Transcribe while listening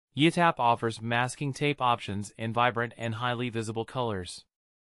YITAP offers masking tape options in vibrant and highly visible colors.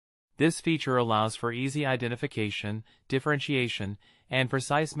 This feature allows for easy identification, differentiation, and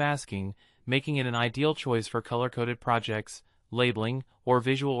precise masking, making it an ideal choice for color-coded projects, labeling, or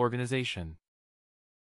visual organization.